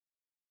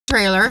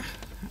trailer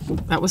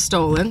that was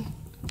stolen.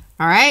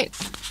 All right.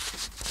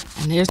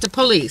 And there's the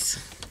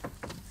police.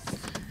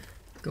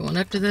 Going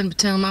up to them to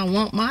tell them I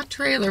want my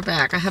trailer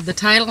back. I have the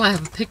title. I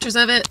have pictures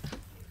of it.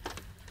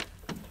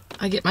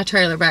 I get my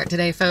trailer back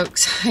today,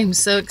 folks. I'm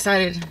so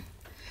excited.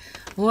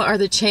 What are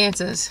the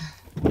chances?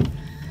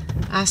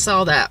 I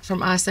saw that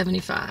from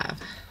I-75. I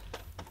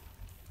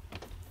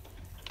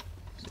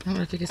don't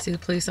know if you can see the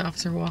police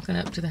officer walking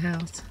up to the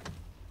house.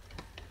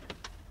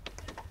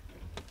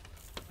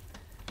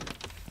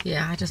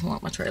 Yeah, I just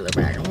want my trailer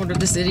back. I wonder if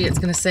this idiot's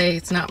going to say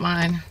it's not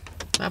mine.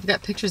 I've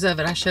got pictures of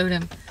it. I showed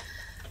him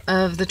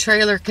of the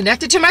trailer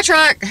connected to my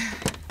truck.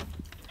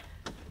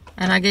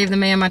 And I gave the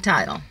man my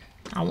title.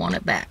 I want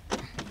it back.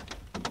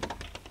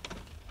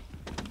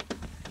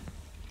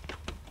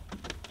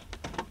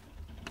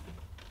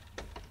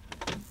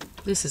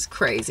 This is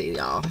crazy,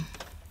 y'all.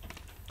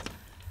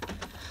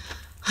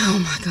 Oh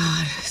my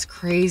God, it's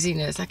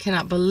craziness. I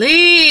cannot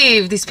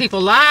believe these people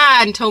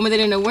lied and told me they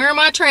didn't know where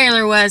my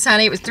trailer was,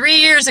 honey. It was 3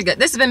 years ago.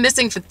 This has been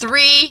missing for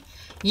 3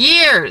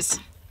 years.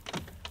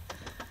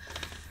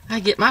 I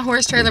get my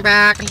horse trailer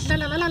back. La,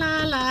 la, la, la,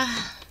 la, la.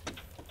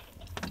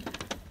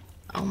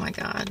 Oh my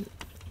God.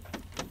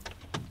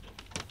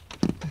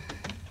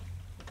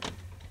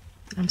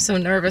 I'm so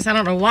nervous. I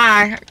don't know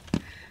why.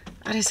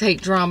 I just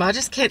hate drama. I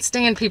just can't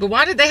stand people.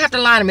 Why did they have to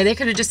lie to me? They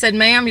could have just said,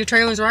 ma'am, your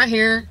trailer's right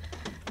here.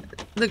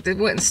 Look, they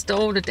went and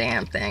stole the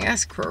damn thing.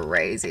 That's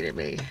crazy to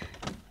me.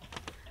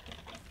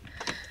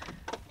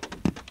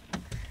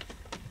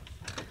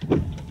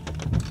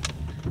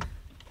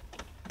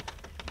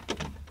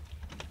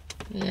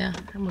 Yeah,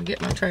 I'm going to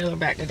get my trailer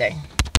back today.